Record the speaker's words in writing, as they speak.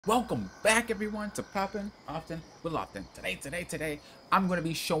Welcome back everyone to Poppin' Often with Lofton. Today, I'm going to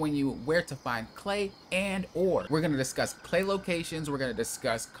be showing you where to find clay and ore. We're going to discuss clay locations, we're going to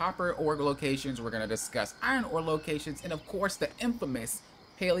discuss copper ore locations, we're going to discuss iron ore locations, and of course the infamous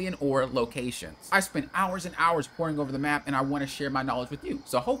Palium ore locations. I spent hours and hours poring over the map and I want to share my knowledge with you.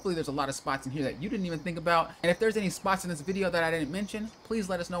 So hopefully there's a lot of spots in here that you didn't even think about. And if there's any spots in this video that I didn't mention, please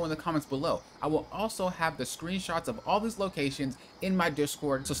let us know in the comments below. I will also have the screenshots of all these locations in my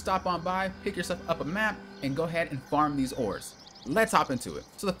Discord. So stop on by, pick yourself up a map, and go ahead and farm these ores. Let's hop into it.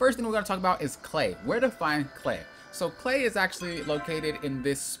 So the first thing we're going to talk about is clay. Where to find clay. So clay is actually located in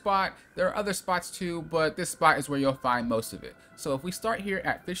this spot. There are other spots too, but this spot is where you'll find most of it. So if we start here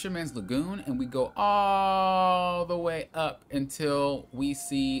at Fisherman's Lagoon and we go all the way up until we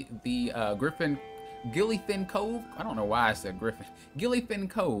see the Gillyfin Cove. I don't know why I said Griffin. Gillyfin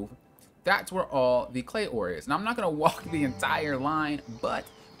Cove. That's where all the clay ore is. Now I'm not going to walk the entire line, but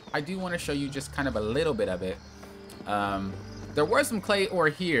I do want to show you just kind of a little bit of it. There was some clay ore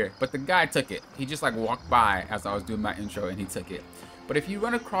here, but the guy took it. He just like walked by as I was doing my intro and he took it. But if you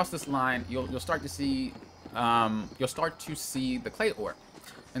run across this line, you'll start to see the clay ore.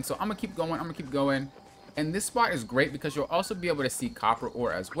 And so I'm gonna keep going. And this spot is great because you'll also be able to see copper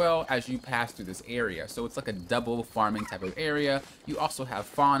ore as well as you pass through this area. So it's like a double farming type of area. You also have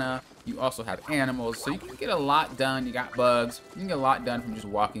fauna, you also have animals, so you can get a lot done. You got bugs, you can get a lot done from just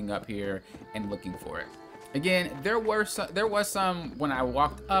walking up here and looking for it. Again, there was some when I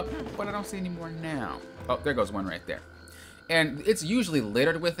walked up, but I don't see any more now. Oh, there goes one right there. And it's usually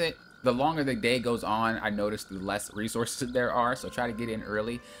littered with it. The longer the day goes on, I notice the less resources there are, so try to get in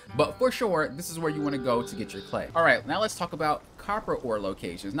early. But for sure, this is where you want to go to get your clay. All right, now let's talk about copper ore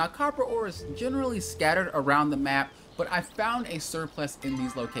locations. Now, copper ore is generally scattered around the map, but I found a surplus in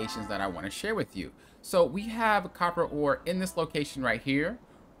these locations that I want to share with you. So we have copper ore in this location right here,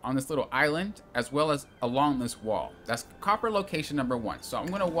 on this little island, as well as along this wall. That's copper location number 1. So I'm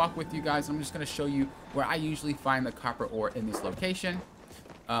going to walk with you guys. I'm just going to show you where I usually find the copper ore in this location.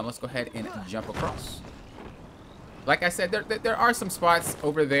 Let's go ahead and jump across. Like I said, there are some spots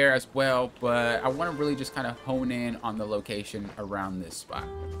over there as well, but I want to really just kind of hone in on the location around this spot.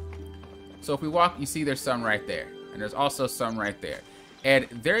 So if we walk, you see there's some right there, and there's also some right there. And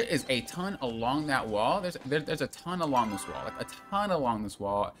there is a ton along that wall. There's a ton along this wall, like a ton along this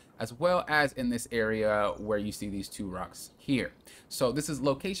wall, as well as in this area where you see these 2 rocks here. So this is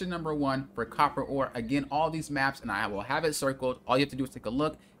location number 1 for copper ore. Again, all these maps, and I will have it circled. All you have to do is take a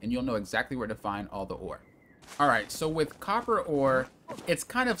look, and you'll know exactly where to find all the ore. All right, so with copper ore, it's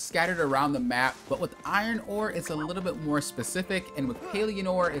kind of scattered around the map, but with iron ore, it's a little bit more specific, and with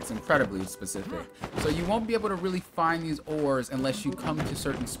Palium ore, it's incredibly specific. So you won't be able to really find these ores unless you come to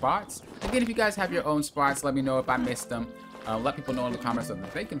certain spots. Again, if you guys have your own spots, let me know if I missed them. Let people know in the comments so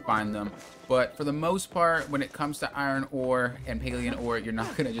that they can find them. But for the most part, when it comes to iron ore and Palium ore, you're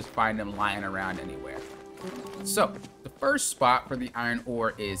not gonna just find them lying around anywhere. So the first spot for the iron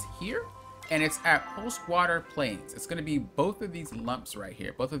ore is here. And it's at Postwater Plains. It's going to be both of these lumps right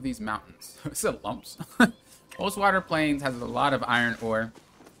here. Both of these mountains. I said lumps. Postwater Plains has a lot of iron ore.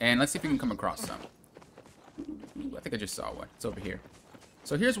 And let's see if we can come across some. Ooh, I think I just saw one. It's over here.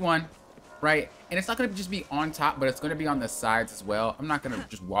 So here's one, right? And it's not going to just be on top, but it's going to be on the sides as well. I'm not going to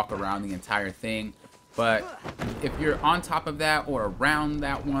just walk around the entire thing. But if you're on top of that or around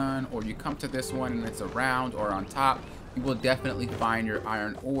that one, or you come to this one and it's around or on top, you will definitely find your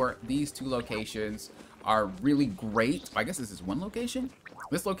iron ore. These 2 locations are really great. I guess this is one location.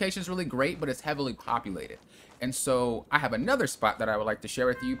 This location is really great, but it's heavily populated. And so I have another spot that I would like to share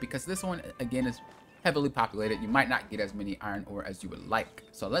with you because this one, again, is heavily populated. You might not get as many iron ore as you would like.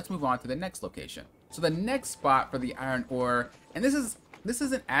 So let's move on to the next location. So the next spot for the iron ore, and this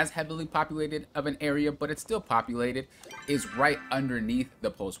isn't as heavily populated of an area, but it's still populated, is right underneath the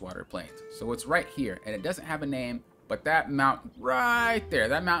Postwater Plains. So it's right here, and it doesn't have a name. But that mountain right there,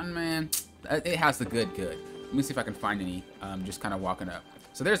 that mountain, man, it has the good. Let me see if I can find any, just kind of walking up.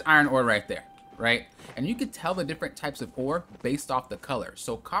 So there's iron ore right there, right? And you can tell the different types of ore based off the color.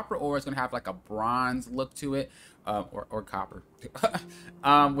 So copper ore is going to have like a bronze look to it, or copper.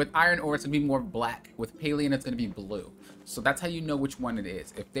 With iron ore, it's going to be more black. With Palium, it's going to be blue. So that's how you know which one it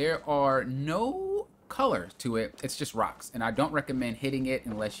is. If there are no color to it, it's just rocks, and I don't recommend hitting it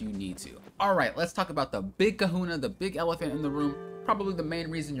unless you need to. All right, let's talk about the big kahuna, the big elephant in the room, probably the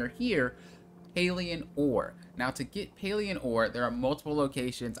main reason you're here, Palium ore. Now to get Palium ore, there are multiple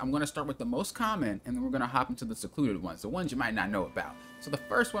locations. I'm going to start with the most common, and then we're going to hop into the secluded ones, the ones you might not know about. So the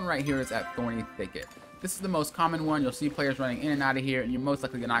first one right here is at Thorny Thicket. This is the most common one. You'll see players running in and out of here, and you're most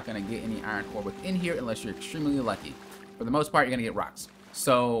likely not going to get any iron ore within here unless you're extremely lucky. For the most part, you're going to get rocks.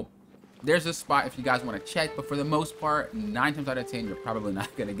 So there's a spot if you guys want to check, but for the most part, 9 times out of 10, you're probably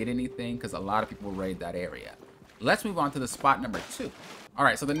not going to get anything because a lot of people raid that area. Let's move on to the spot number 2. All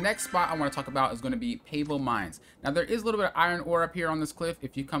right, so the next spot I want to talk about is going to be Pavel Mines. Now, there is a little bit of iron ore up here on this cliff.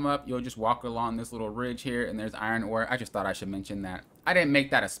 If you come up, you'll just walk along this little ridge here, and there's iron ore. I just thought I should mention that. I didn't make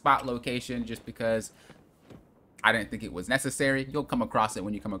that a spot location just because I didn't think it was necessary. You'll come across it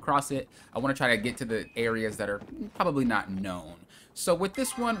when you come across it. I want to try to get to the areas that are probably not known. So with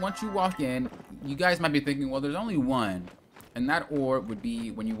this one, once you walk in, you guys might be thinking, well, there's only one. And that ore would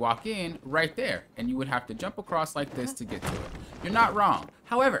be, when you walk in, right there. And you would have to jump across like this to get to it. You're not wrong.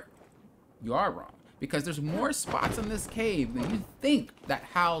 However, you are wrong. Because there's more spots in this cave than you think that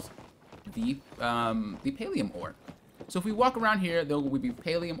house the Palium ore. So if we walk around here, there will be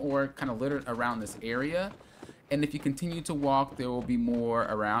Palium ore kind of littered around this area. And if you continue to walk, there will be more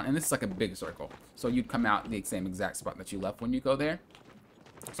around. And this is like a big circle. So you'd come out the same exact spot that you left when you go there.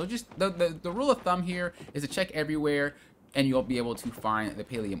 So just the rule of thumb here is to check everywhere, and you'll be able to find the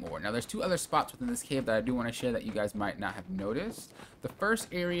Palium ore. Now, there's 2 other spots within this cave that I do want to share that you guys might not have noticed. The first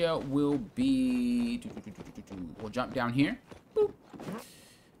area will be... We'll jump down here. Boop.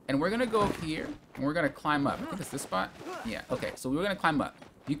 And we're going to go here, and we're going to climb up. I think it's this spot. Yeah, okay. So we're going to climb up.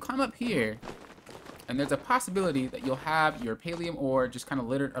 You climb up here, and there's a possibility that you'll have your Palium ore just kind of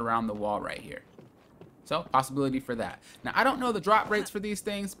littered around the wall right here. So, possibility for that. Now, I don't know the drop rates for these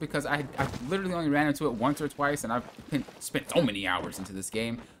things because I've literally only ran into it once or twice, and I've spent so many hours into this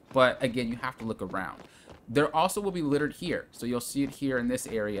game. But, again, you have to look around. There also will be littered here. So, you'll see it here in this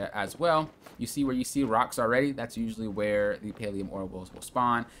area as well. You see where you see rocks already? That's usually where the Palium ore will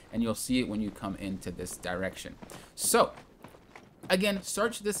spawn. And you'll see it when you come into this direction. So, again,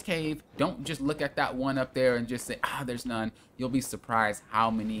 search this cave. Don't just look at that one up there and just say, ah, there's none. You'll be surprised how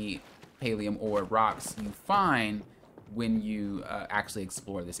many Palium ore rocks you find when you actually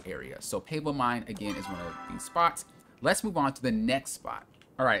explore this area. So Pavel Mine, again, is one of these spots. Let's move on to the next spot.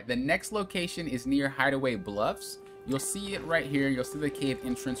 All right, the next location is near Hideaway Bluffs. You'll see it right here. You'll see the cave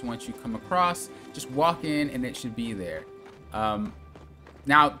entrance once you come across. Just walk in and it should be there.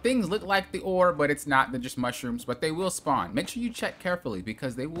 Now, things look like the ore, but it's not. They're just mushrooms, but they will spawn. Make sure you check carefully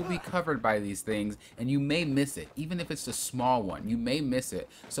because they will be covered by these things, and you may miss it. Even if it's a small one, you may miss it.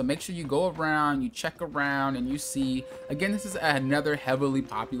 So make sure you go around, you check around, and you see. Again, this is another heavily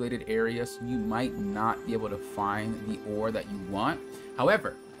populated area, so you might not be able to find the ore that you want.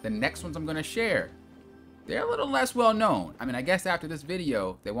 However, the next ones I'm going to share, they're a little less well known. I mean, I guess after this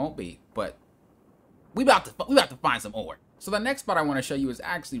video, they won't be, but we about to find some ore. So the next spot I want to show you is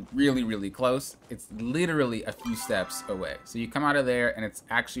actually really, really close. It's literally a few steps away. So you come out of there and it's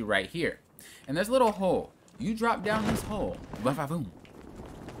actually right here. And there's a little hole. You drop down this hole,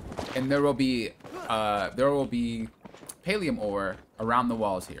 and there will be Palium ore around the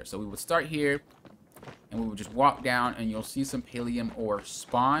walls here. So we would start here and we would just walk down and you'll see some Palium ore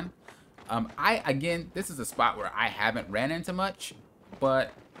spawn. Again, this is a spot where I haven't ran into much,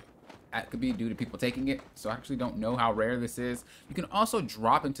 but that could be due to people taking it, so I actually don't know how rare this is. You can also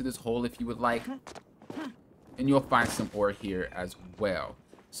drop into this hole if you would like, and you'll find some ore here as well.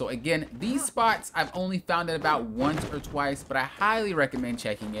 So again, these spots I've only found it about once or twice, but I highly recommend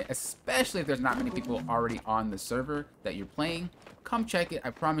checking it, especially if there's not many people already on the server that you're playing. Come check it. I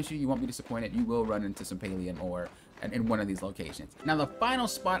promise you, you won't be disappointed. You will run into some Palium ore in one of these locations. Now, the final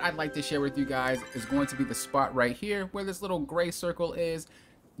spot I'd like to share with you guys is going to be the spot right here where this little gray circle is.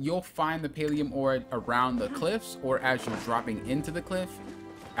 You'll find the Palium ore around the cliffs or as you're dropping into the cliff.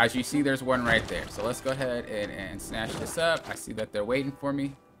 As you see, there's one right there. So let's go ahead and snatch this up. I see that they're waiting for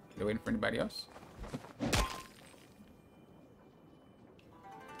me. They're waiting for anybody else?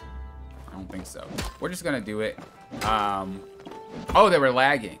 I don't think so. We're just gonna do it. Oh, they were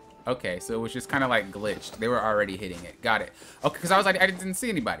lagging. Okay, so it was just kind of like glitched. They were already hitting it. Got it. Okay, because I was like, I didn't see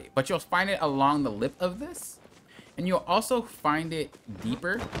anybody. But you'll find it along the lip of this. And you'll also find it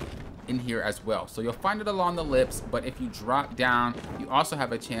deeper in here as well. So you'll find it along the lips, but if you drop down, you also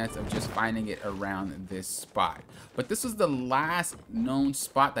have a chance of just finding it around this spot. But this is the last known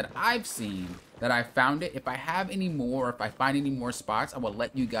spot that I've seen that I found it. If I have any more, or if I find any more spots, I will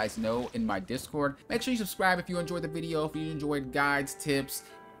let you guys know in my Discord. Make sure you subscribe if you enjoyed the video, if you enjoyed guides, tips,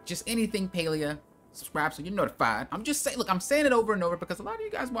 just anything Palia. Subscribe so you're notified. I'm just saying, look, I'm saying it over and over because a lot of you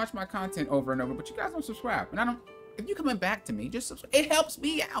guys watch my content over and over, but you guys don't subscribe. And I don't. If you're coming back to me, just subscribe. It helps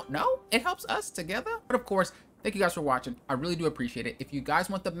me out. No, it helps us together. But of course, thank you guys for watching. I really do appreciate it. If you guys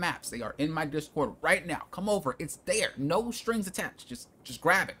want the maps, they are in my Discord right now. Come over. It's there. No strings attached. Just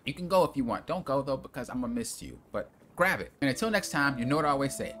grab it. You can go if you want. Don't go though because I'm gonna miss you. But grab it. And until next time, you know what I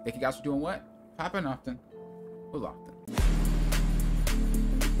always say. Thank you guys for doing what? Popping often. Well often.